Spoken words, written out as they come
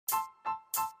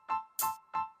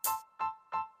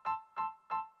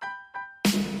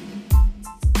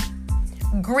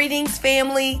Greetings,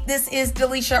 family. This is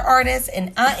Delisha Artist,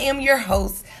 and I am your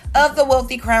host of the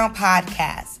Wealthy Crown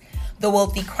podcast. The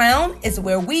Wealthy Crown is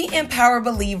where we empower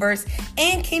believers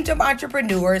and kingdom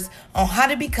entrepreneurs on how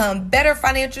to become better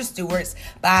financial stewards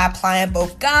by applying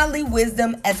both godly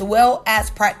wisdom as well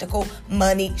as practical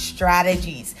money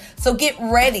strategies. So get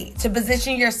ready to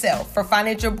position yourself for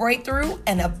financial breakthrough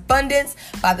and abundance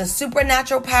by the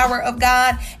supernatural power of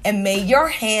God, and may your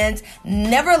hands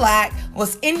never lack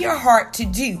what's in your heart to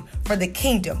do for the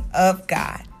kingdom of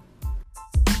God.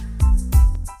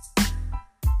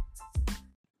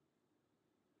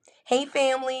 Hey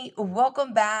family,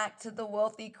 welcome back to the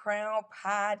Wealthy Crown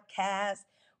podcast.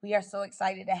 We are so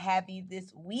excited to have you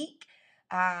this week.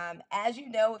 As you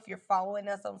know, if you're following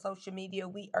us on social media,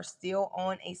 we are still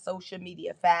on a social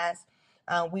media fast.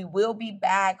 We will be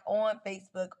back on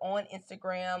Facebook, on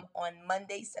Instagram on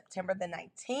Monday, September the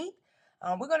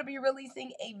 19th. We're going to be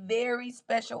releasing a very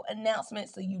special announcement,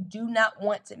 so you do not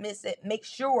want to miss it. Make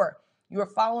sure you're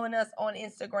following us on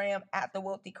Instagram at The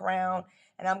Wealthy Crown,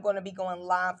 and I'm going to be going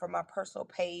live from my personal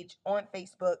page on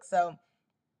Facebook. So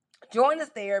join us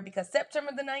there, because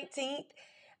September the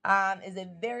 19th is a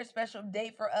very special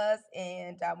day for us,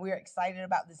 and we're excited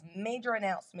about this major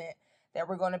announcement that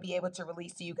we're going to be able to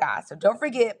release to you guys. So don't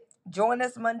forget, join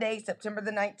us Monday, September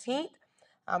the 19th.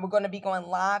 We're going to be going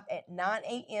live at 9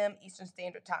 a.m. Eastern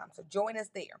Standard Time, so join us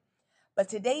there. But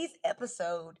today's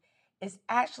episode is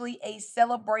actually a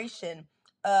celebration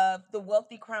of the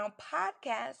Wealthy Crown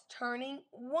podcast turning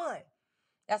 1.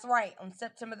 That's right. On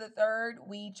September the 3rd,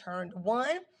 we turned 1.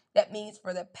 That means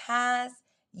for the past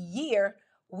year,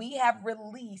 we have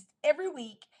released every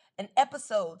week an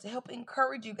episode to help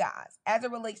encourage you guys as it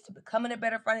relates to becoming a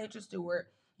better financial steward,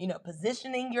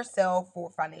 positioning yourself for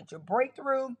financial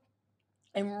breakthrough,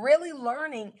 and really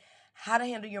learning how to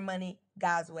handle your money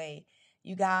God's way.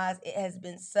 You guys, it has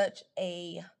been such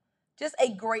a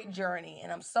great journey,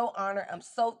 and I'm so honored. I'm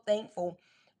so thankful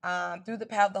through the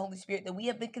power of the Holy Spirit that we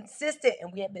have been consistent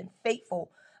and we have been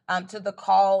faithful to the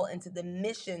call and to the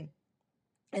mission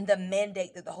and the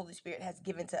mandate that the Holy Spirit has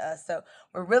given to us. So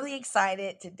we're really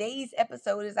excited. Today's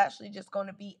episode is actually just going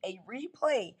to be a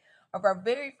replay of our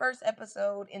very first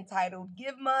episode entitled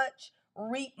Give Much,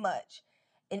 Reap Much.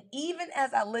 And even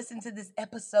as I listened to this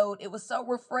episode, it was so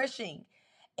refreshing.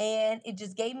 And it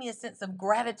just gave me a sense of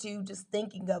gratitude just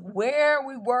thinking of where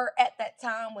we were at that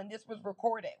time when this was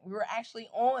recorded. We were actually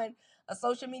on a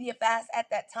social media fast at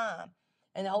that time.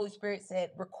 And the Holy Spirit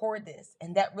said, record this.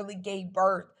 And that really gave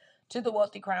birth to the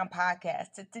Wealthy Crown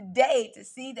podcast. To today, to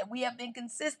see that we have been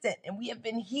consistent and we have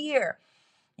been here,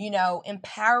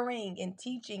 empowering and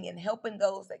teaching and helping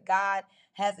those that God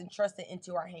has entrusted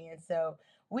into our hands. So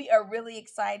we are really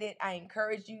excited. I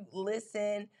encourage you,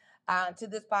 listen to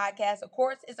this podcast. Of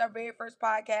course, it's our very first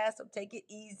podcast, so take it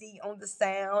easy on the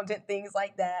sound and things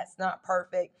like that. It's not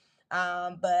perfect,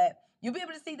 but you'll be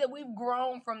able to see that we've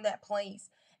grown from that place.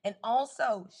 And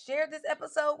also, share this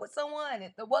episode with someone.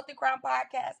 If the Wealthy Crown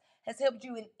podcast has helped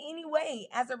you in any way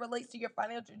as it relates to your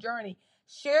financial journey,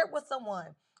 share it with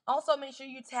someone. Also, make sure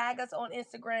you tag us on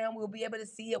Instagram. We'll be able to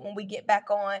see it when we get back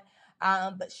on.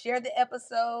 But share the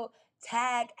episode.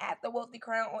 Tag at the Wealthy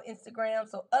Crown on Instagram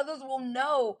so others will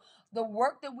know the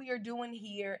work that we are doing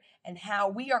here and how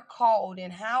we are called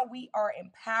and how we are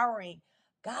empowering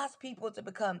God's people to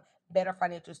become better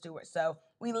financial stewards. So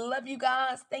we love you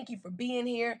guys. Thank you for being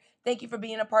here. Thank you for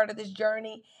being a part of this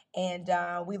journey. And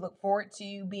we look forward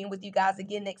to being with you guys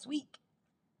again next week.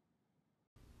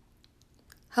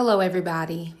 Hello,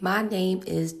 everybody. My name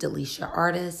is Delisha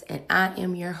Artist, and I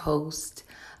am your host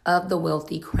of the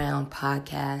Wealthy Crown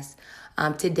podcast.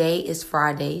 Today is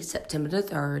Friday, September the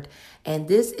 3rd, and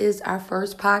this is our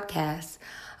first podcast.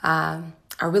 I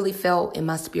really felt in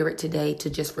my spirit today to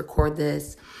just record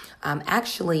this.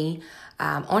 Actually,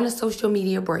 on a social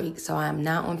media break, so I'm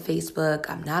not on Facebook,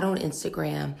 I'm not on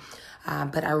Instagram,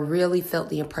 but I really felt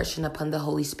the impression upon the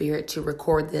Holy Spirit to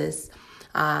record this.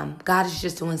 God is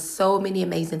just doing so many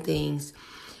amazing things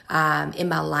in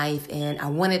my life, and I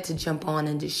wanted to jump on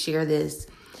and just share this.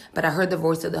 But I heard the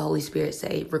voice of the Holy Spirit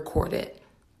say, record it.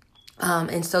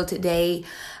 And so today,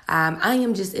 I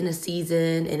am just in a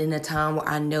season and in a time where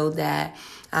I know that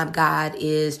God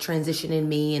is transitioning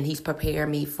me and he's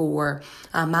preparing me for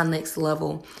my next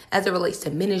level as it relates to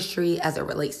ministry, as it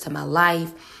relates to my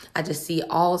life. I just see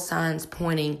all signs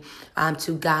pointing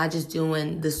to God just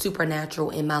doing the supernatural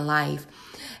in my life.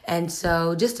 And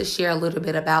so just to share a little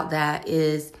bit about that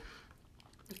is,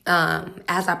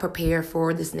 as I prepare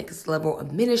for this next level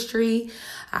of ministry,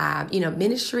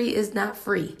 ministry is not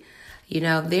free.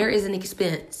 There is an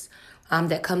expense.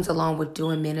 that comes along with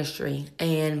doing ministry.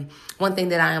 And one thing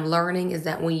that I am learning is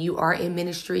that when you are in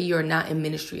ministry, you're not in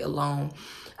ministry alone.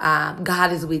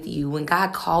 God is with you. When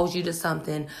God calls you to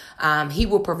something, He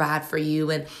will provide for you.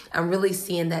 And I'm really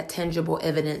seeing that tangible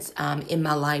evidence in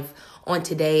my life on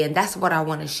today. And that's what I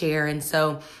want to share. And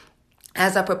so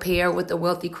as I prepare with the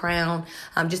Wealthy Crown,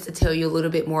 just to tell you a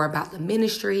little bit more about the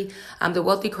ministry, the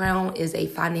Wealthy Crown is a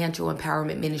financial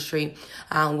empowerment ministry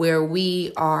where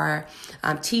we are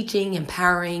teaching,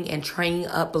 empowering, and training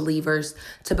up believers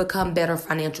to become better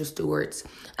financial stewards.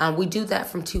 We do that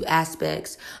from two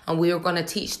aspects. We are going to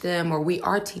teach them, or we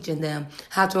are teaching them,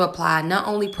 how to apply not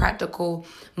only practical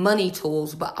money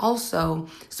tools, but also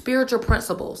spiritual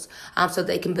principles so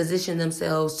they can position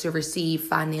themselves to receive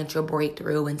financial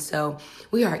breakthrough. And so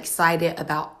we are excited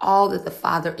about all that the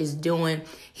Father is doing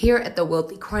here at the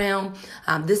Wealthy Crown.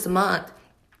 This month,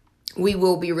 we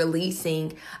will be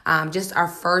releasing just our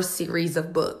first series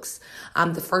of books.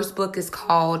 The first book is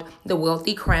called The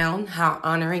Wealthy Crown, How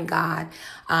Honoring God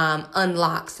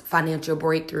Unlocks Financial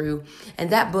Breakthrough.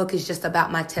 And that book is just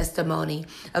about my testimony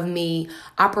of me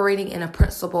operating in a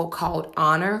principle called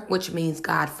honor, which means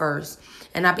God first.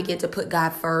 And I began to put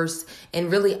God first in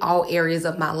really all areas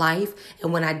of my life.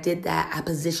 And when I did that, I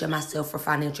positioned myself for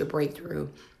financial breakthrough.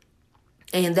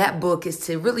 And that book is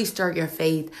to really stir your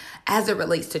faith as it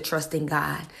relates to trusting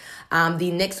God. The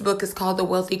next book is called The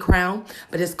Wealthy Crown,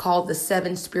 but it's called The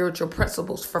 7 Spiritual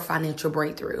Principles for Financial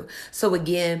Breakthrough. So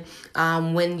again,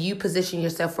 when you position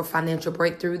yourself for financial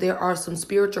breakthrough, there are some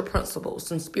spiritual principles,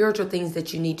 some spiritual things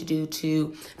that you need to do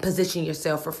to position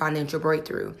yourself for financial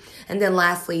breakthrough. And then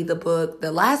lastly,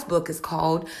 the last book is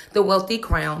called The Wealthy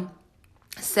Crown,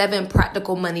 7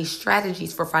 Practical Money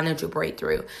Strategies for Financial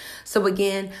Breakthrough. So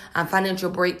again, financial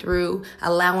breakthrough,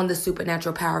 allowing the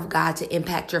supernatural power of God to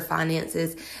impact your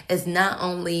finances is not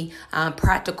only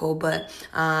practical, but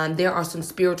there are some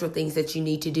spiritual things that you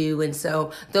need to do. And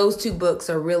so those 2 books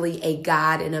are really a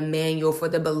guide and a manual for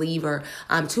the believer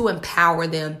to empower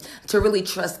them to really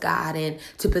trust God and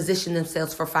to position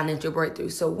themselves for financial breakthrough.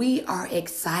 So we are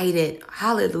excited.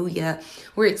 Hallelujah.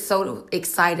 We're so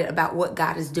excited about what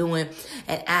God is doing.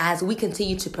 And as we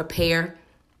continue to prepare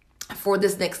for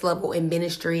this next level in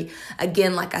ministry,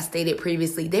 again, like I stated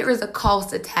previously, there is a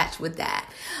cost attached with that.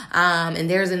 And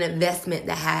there's an investment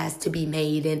that has to be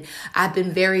made. And I've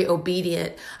been very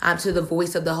obedient to the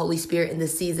voice of the Holy Spirit in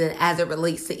this season as it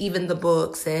relates to even the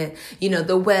books and,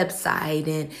 the website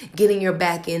and getting your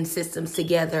back end systems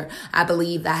together. I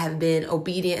believe I have been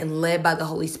obedient and led by the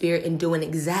Holy Spirit in doing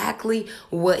exactly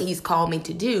what He's called me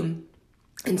to do.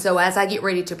 And so as I get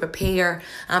ready to prepare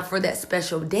for that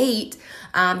special date,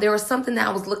 there was something that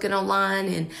I was looking online,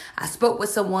 and I spoke with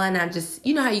someone. I just,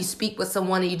 how you speak with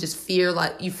someone and you just feel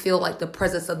like the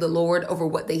presence of the Lord over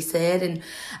what they said. And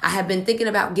I have been thinking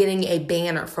about getting a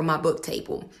banner for my book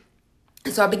table.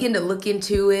 And so I began to look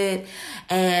into it,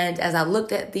 and as I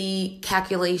looked at the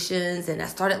calculations and I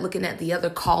started looking at the other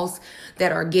costs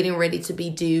that are getting ready to be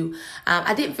due,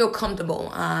 I didn't feel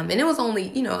comfortable. And it was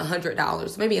only,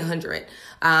 $100, maybe $100.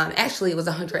 Actually, it was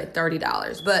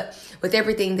 $130. But with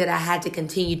everything that I had to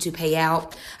continue to pay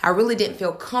out, I really didn't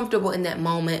feel comfortable in that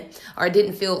moment, or I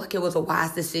didn't feel like it was a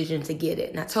wise decision to get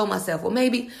it. And I told myself, well,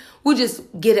 maybe we'll just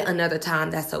get it another time.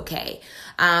 That's okay.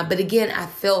 But again, I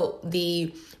felt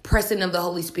the pressing of the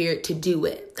Holy Spirit to do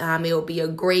it. It will be a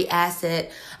great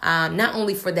asset, not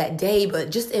only for that day, but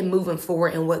just in moving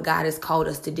forward in what God has called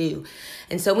us to do.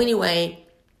 And so anyway,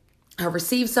 I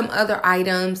received some other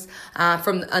items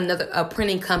from a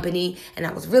printing company, and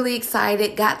I was really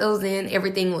excited, got those in,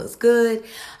 everything was good.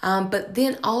 But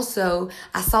then also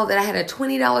I saw that I had a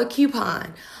 $20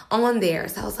 coupon on there.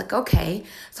 So I was like, okay.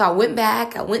 So I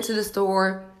went to the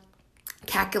store,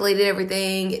 calculated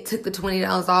everything. It took the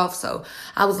 $20 off. So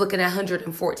I was looking at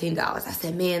 $114. I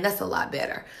said, man, that's a lot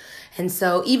better. And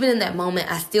so even in that moment,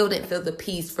 I still didn't feel the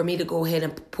peace for me to go ahead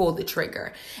and pull the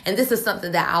trigger. And this is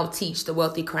something that I'll teach the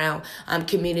Wealthy Crown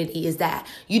community, is that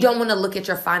you don't want to look at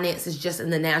your finances just in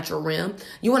the natural realm.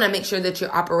 You want to make sure that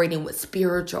you're operating with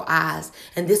spiritual eyes.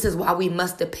 And this is why we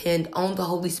must depend on the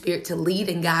Holy Spirit to lead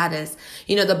and guide us.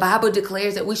 The Bible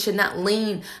declares that we should not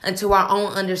lean into our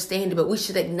own understanding, but we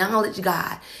should acknowledge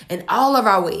God in all of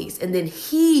our ways. And then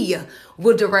He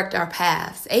will direct our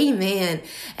paths. Amen.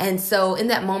 And so in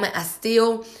that moment, I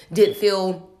still didn't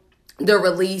feel the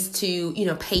release to,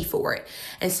 pay for it.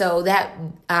 And so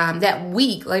that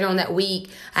week, later on that week,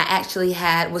 I actually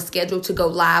was scheduled to go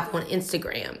live on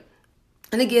Instagram.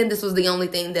 And again, this was the only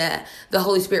thing that the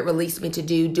Holy Spirit released me to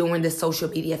do during this social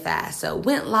media fast. So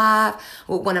went live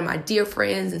with one of my dear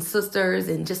friends and sisters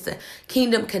and just a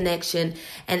kingdom connection.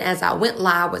 And as I went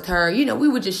live with her, we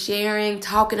were just sharing,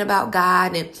 talking about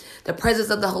God, and the presence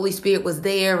of the Holy Spirit was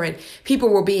there and people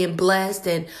were being blessed.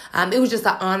 And it was just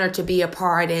an honor to be a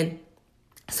part. And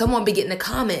someone began to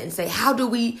comment and say, how do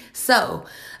we sow?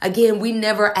 Again, we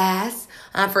never asked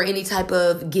for any type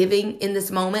of giving in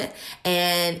this moment.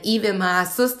 And even my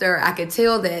sister, I could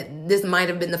tell that this might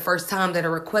have been the first time that a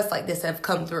request like this have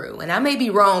come through. And I may be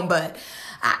wrong, but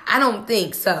I don't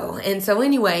think so. And so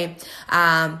anyway,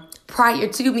 prior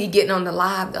to me getting on the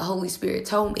live, the Holy Spirit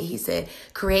told me, he said,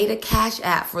 create a cash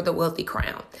app for the Wealthy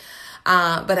Crown.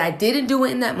 But I didn't do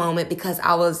it in that moment because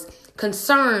I was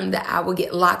concerned that I would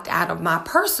get locked out of my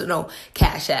personal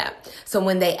cash app. So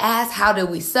when they asked, how do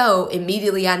we sow?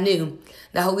 Immediately I knew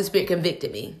the Holy Spirit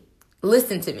convicted me.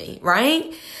 Listen to me,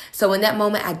 right? So in that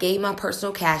moment, I gave my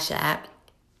personal cash app.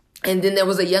 And then there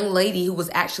was a young lady who was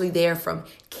actually there from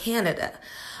Canada.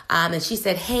 And she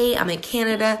said, hey, I'm in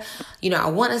Canada. I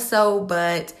want to sow,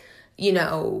 but we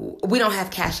don't have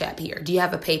Cash App here. Do you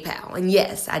have a PayPal? And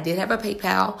yes, I did have a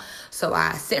PayPal. So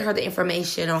I sent her the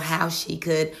information on how she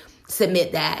could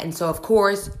submit that. And so, of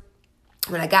course,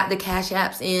 when I got the Cash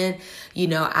Apps in,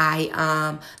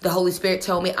 the Holy Spirit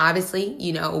told me, obviously,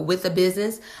 with the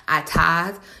business, I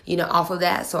tithe, off of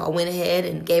that. So I went ahead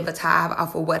and gave a tithe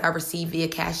off of what I received via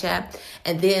Cash App.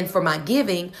 And then for my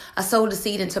giving, I sowed a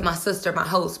seed into my sister, my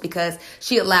host, because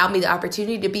she allowed me the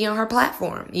opportunity to be on her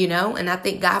platform, and I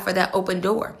thank God for that open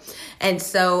door. And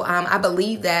so I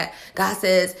believe that God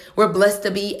says we're blessed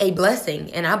to be a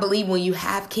blessing. And I believe when you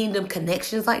have kingdom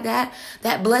connections like that,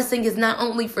 that blessing is not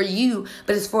only for you,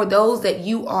 but it's for those that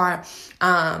you are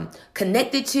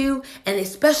connected to, and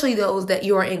especially those that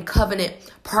you are in covenant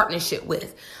partnership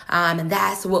with. And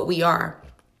that's what we are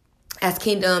as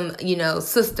kingdom,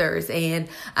 sisters and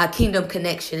kingdom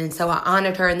connection. And so I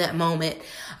honored her in that moment.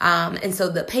 And so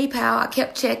the PayPal, I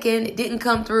kept checking. It didn't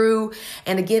come through.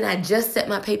 And again, I just set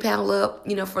my PayPal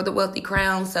up, for the Wealthy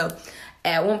Crown. So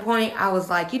at one point I was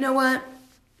like, you know what?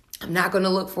 I'm not going to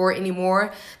look for it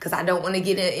anymore because I don't want to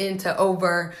get into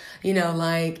over,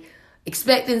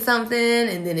 expecting something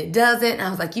and then it doesn't. And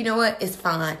I was like, you know what? It's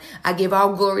fine. I give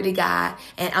all glory to God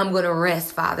and I'm going to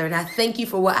rest, Father. And I thank you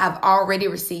for what I've already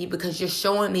received because you're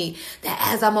showing me that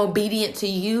as I'm obedient to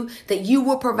you, that you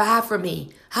will provide for me.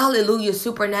 Hallelujah,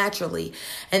 supernaturally.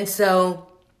 And so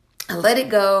I let it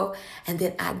go. And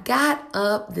then I got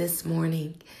up this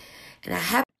morning and I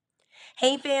have.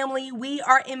 Hey family, we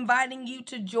are inviting you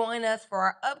to join us for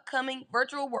our upcoming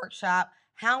virtual workshop,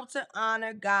 How to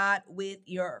Honor God with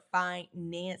Your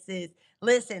Finances.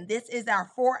 Listen, this is our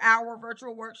 4-hour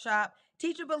virtual workshop,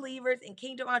 teaching believers and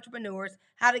kingdom entrepreneurs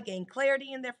how to gain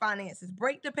clarity in their finances,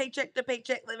 break the paycheck to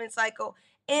paycheck living cycle,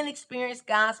 and experience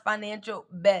God's financial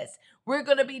best. We're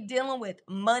going to be dealing with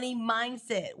money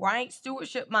mindset, right?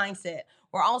 Stewardship mindset.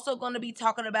 We're also going to be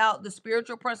talking about the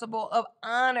spiritual principle of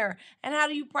honor and how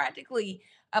do you practically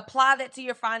apply that to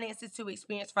your finances to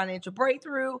experience financial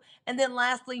breakthrough. And then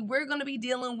lastly, we're going to be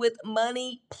dealing with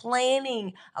money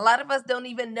planning. A lot of us don't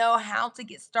even know how to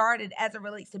get started as it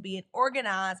relates to being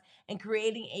organized and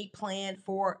creating a plan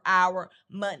for our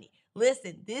money.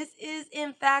 Listen, this is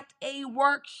in fact a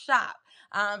workshop.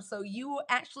 So you will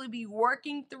actually be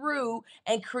working through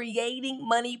and creating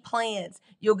money plans.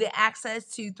 You'll get access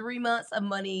to 3 months of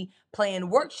money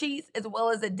plan worksheets as well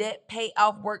as a debt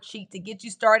payoff worksheet to get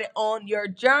you started on your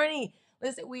journey.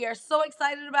 Listen, we are so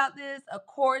excited about this. Of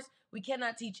course, we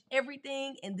cannot teach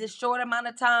everything in this short amount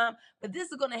of time, but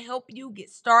this is going to help you get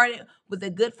started with a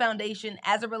good foundation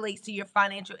as it relates to your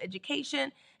financial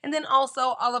education. And then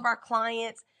also all of our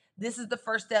clients, this is the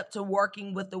first step to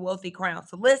working with the Wealthy Crown.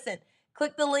 So listen,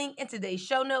 click the link in today's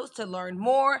show notes to learn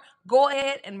more. Go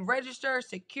ahead and register,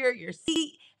 secure your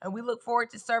seat, and we look forward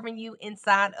to serving you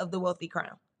inside of the Wealthy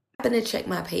Crown. I happened to check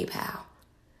my PayPal,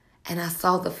 and I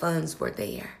saw the funds were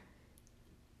there.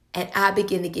 And I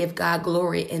began to give God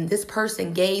glory. And this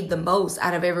person gave the most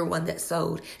out of everyone that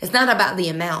sowed. It's not about the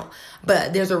amount,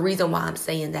 but there's a reason why I'm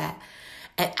saying that.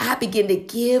 And I began to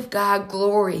give God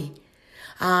glory.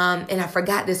 And I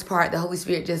forgot this part. The Holy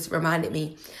Spirit just reminded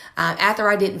me. After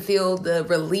I didn't feel the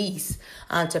release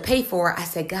to pay for it, I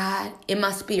said, God, in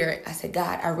my spirit, I said,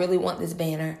 God, I really want this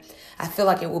banner. I feel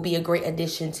like it will be a great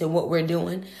addition to what we're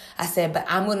doing. I said, but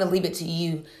I'm going to leave it to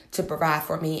you to provide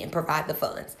for me and provide the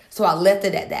funds. So I left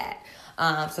it at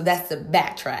that. So that's the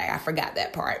backtrack. I forgot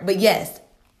that part. But yes.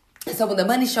 So when the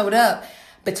money showed up,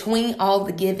 between all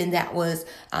the giving that was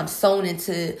sown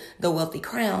into the Wealthy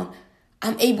Crown,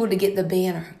 I'm able to get the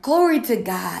banner. Glory to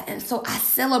God. And so I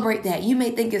celebrate that. You may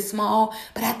think it's small,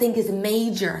 but I think it's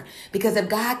major, because if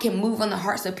God can move on the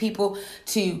hearts of people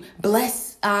to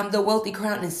bless the Wealthy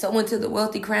Crown and sow into the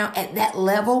Wealthy Crown at that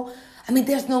level, I mean,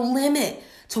 there's no limit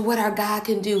to what our God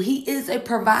can do. He is a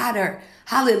provider.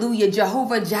 Hallelujah.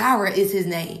 Jehovah Jireh is his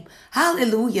name.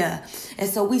 Hallelujah. And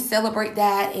so we celebrate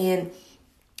that, and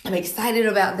I'm excited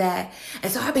about that.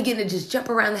 And so I began to just jump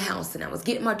around the house, and I was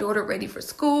getting my daughter ready for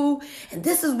school. And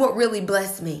this is what really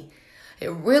blessed me. It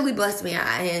really blessed me.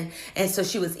 And so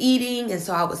she was eating. And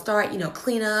so I would start,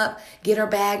 clean up, get her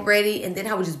bag ready. And then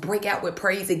I would just break out with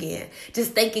praise again.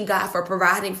 Just thanking God for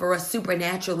providing for us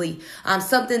supernaturally.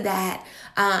 Something that,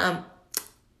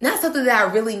 not something that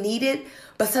I really needed,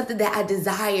 but something that I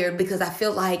desired, because I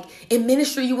feel like in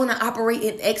ministry, you want to operate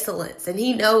in excellence. And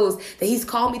he knows that he's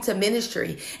called me to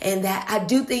ministry and that I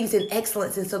do things in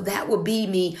excellence. And so that would be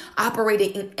me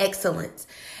operating in excellence.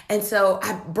 And so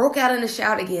I broke out in a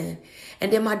shout again.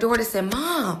 And then my daughter said,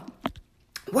 "Mom,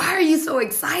 why are you so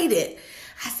excited?"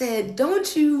 I said,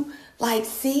 "Don't you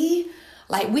see,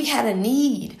 we had a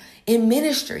need in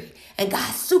ministry, and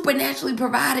God supernaturally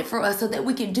provided for us so that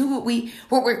we can do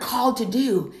what we're called to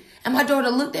do." And my daughter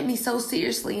looked at me so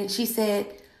seriously, and she said,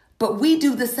 "But we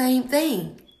do the same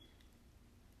thing."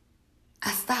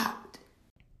 I stopped.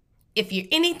 If you're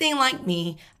anything like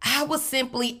me, I was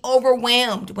simply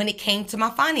overwhelmed when it came to my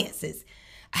finances.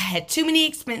 I had too many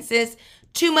expenses,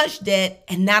 too much debt,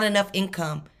 and not enough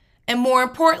income. And more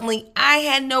importantly, I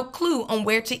had no clue on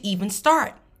where to even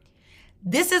start.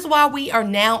 This is why we are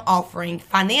now offering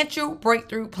financial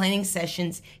breakthrough planning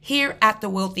sessions here at the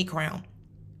Wealthy Crown.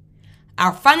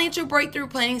 Our financial breakthrough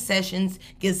planning sessions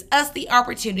gives us the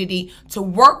opportunity to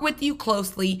work with you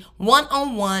closely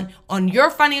one-on-one on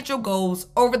your financial goals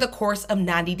over the course of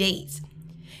 90 days.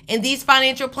 In these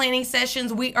financial planning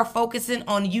sessions, we are focusing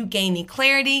on you gaining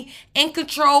clarity and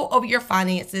control over your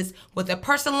finances with a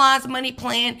personalized money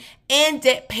plan and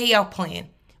debt payoff plan.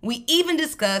 We even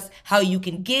discuss how you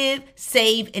can give,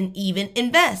 save, and even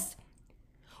invest.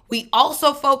 We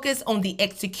also focus on the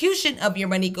execution of your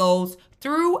money goals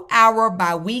through our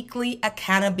bi-weekly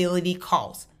accountability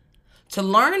calls. To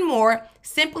learn more,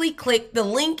 simply click the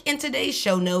link in today's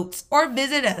show notes or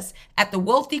visit us at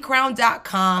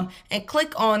thewealthycrown.com and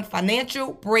click on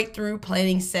Financial Breakthrough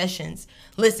Planning Sessions.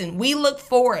 Listen, we look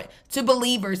forward to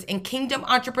believers and kingdom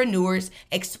entrepreneurs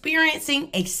experiencing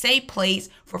a safe place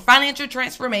for financial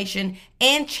transformation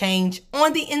and change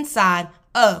on the inside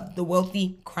of the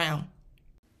Wealthy Crown.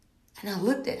 And I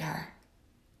looked at her.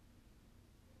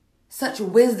 Such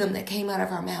wisdom that came out of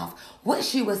her mouth. What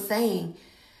she was saying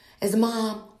is,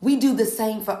 "Mom, we do the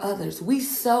same for others. We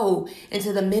sow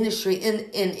into the ministry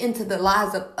and into the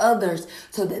lives of others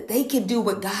so that they can do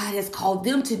what God has called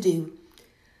them to do.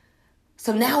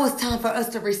 So now it's time for us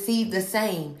to receive the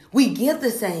same. We give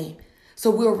the same,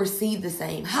 so we'll receive the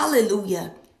same."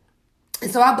 Hallelujah.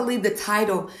 And so I believe the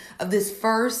title of this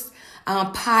first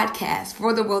podcast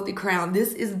for the Wealthy Crown,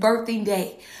 this is birthing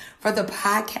day for the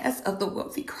podcast of the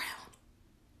Wealthy Crown.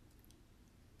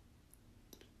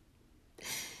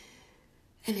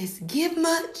 And it's give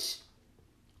much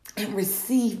and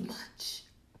receive much.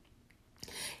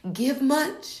 Give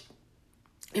much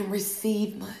and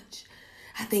receive much.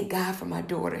 I thank God for my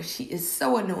daughter. She is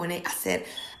so anointed. I said,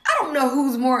 I don't know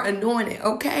who's more anointed,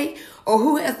 okay? Or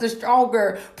who has the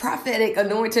stronger prophetic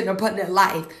anointing upon their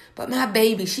life. But my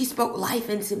baby, she spoke life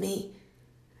into me.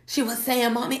 She was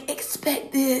saying, "Mommy,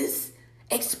 expect this.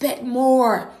 Expect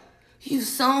more. You've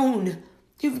sown.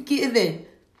 You've given.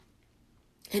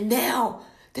 And now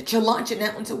that you're launching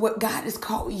out into what God has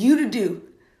called you to do."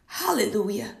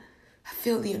 Hallelujah. I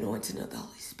feel the anointing of the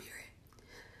Holy Spirit.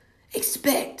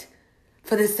 Expect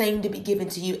for the same to be given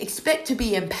to you. Expect to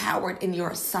be empowered in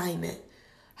your assignment.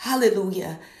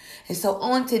 Hallelujah. And so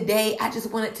on today, I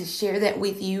just wanted to share that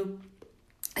with you.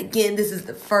 Again, this is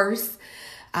the first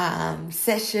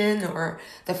session or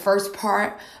the first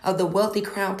part of the Wealthy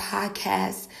Crown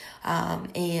podcast.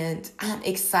 And I'm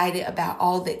excited about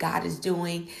all that God is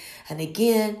doing. And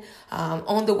again,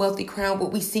 on the Wealthy Crown,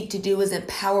 what we seek to do is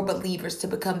empower believers to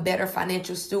become better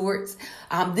financial stewards.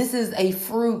 This is a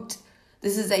fruit.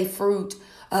 This is a fruit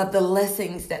of the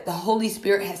lessons that the Holy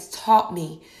Spirit has taught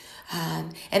me.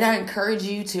 And I encourage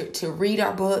you to read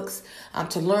our books,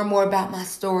 to learn more about my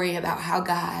story, about how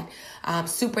God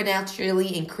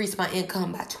supernaturally increased my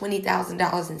income by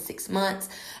 $20,000 in 6 months.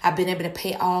 I've been able to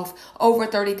pay off over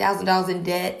 $30,000 in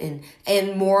debt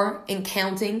and more and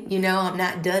counting. I'm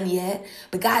not done yet,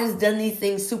 but God has done these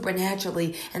things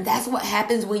supernaturally. And that's what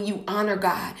happens when you honor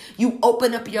God. You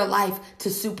open up your life to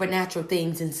supernatural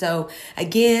things. And so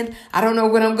again, I don't know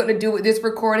what I'm going to do with this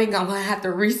recording. I'm going to have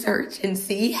to research and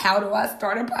see how do I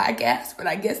start a podcast. But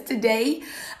I guess today,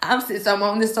 since I'm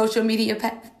on the social media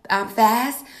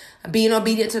fast, being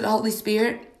obedient to the Holy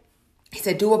Spirit, he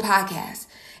said, do a podcast.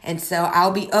 And so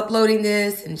I'll be uploading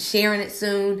this and sharing it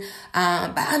soon.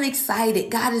 But I'm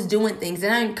excited. God is doing things.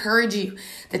 And I encourage you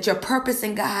that your purpose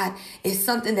in God is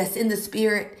something that's in the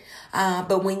spirit.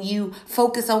 But when you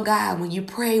focus on God, when you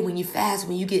pray, when you fast,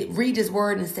 when you read his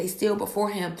word and stay still before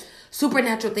him,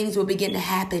 supernatural things will begin to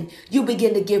happen. You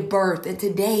begin to give birth. And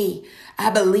today,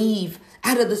 I believe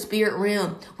out of the spirit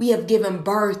realm, we have given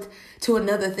birth to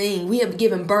another thing. We have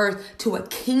given birth to a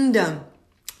kingdom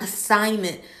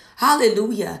assignment.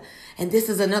 Hallelujah. And this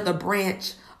is another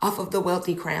branch off of the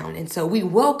Wealthy Crown. And so we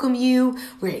welcome you.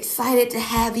 We're excited to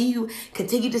have you.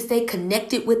 Continue to stay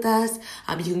connected with us.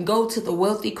 You can go to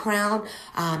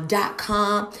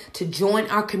thewealthycrown.com to join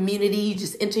our community. You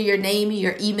just enter your name and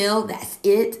your email. That's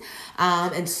it.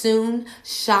 And soon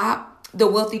Shop the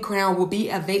Wealthy Crown will be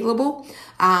available.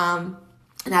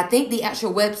 And I think the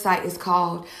actual website is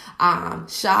called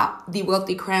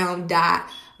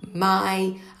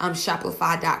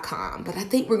shopthewealthycrown.myshopify.com. But I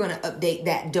think we're going to update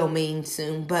that domain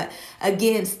soon. But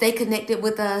again, stay connected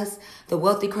with us,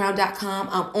 thewealthycrown.com.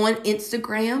 I'm on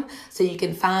Instagram, so you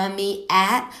can find me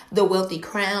at The Wealthy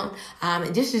Crown.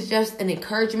 And this is just an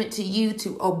encouragement to you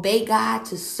to obey God,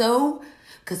 to sow,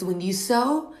 because when you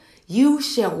sow, you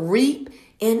shall reap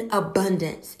in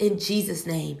abundance. In Jesus'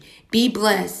 name, be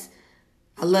blessed.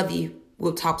 I love you.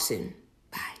 We'll talk soon.